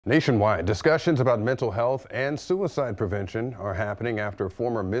Nationwide, discussions about mental health and suicide prevention are happening after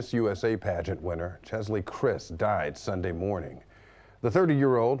former Miss USA pageant winner Cheslie Kryst died Sunday morning. The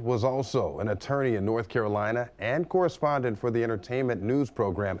 30-year-old was also an attorney in North Carolina and correspondent for the entertainment news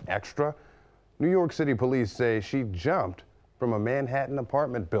program Extra. New York City police say she jumped from a Manhattan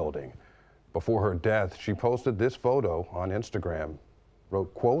apartment building. Before her death, she posted this photo on Instagram.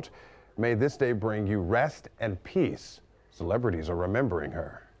 Wrote, quote, "May this day bring you rest and peace. Celebrities are remembering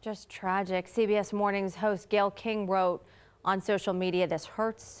her." Just tragic. CBS Mornings host Gayle King wrote on social media, "This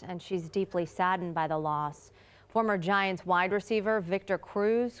hurts," and she's deeply saddened by the loss. Former Giants wide receiver Victor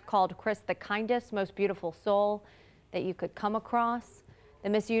Cruz called Kryst the kindest, most beautiful soul that you could come across.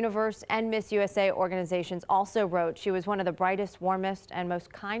 The Miss Universe and Miss USA organizations also wrote she was one of the brightest, warmest, and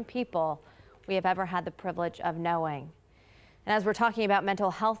most kind people we have ever had the privilege of knowing. And as we're talking about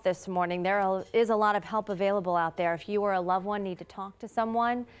mental health this morning, there is a lot of help available out there. If you or a loved one need to talk to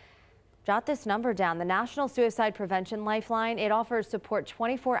someone, jot this number down. The National Suicide Prevention Lifeline, it offers support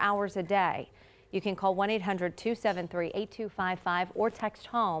 24 hours a day. You can call 1-800-273-8255 or text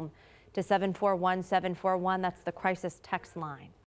HOME to 741-741. That's the crisis text line.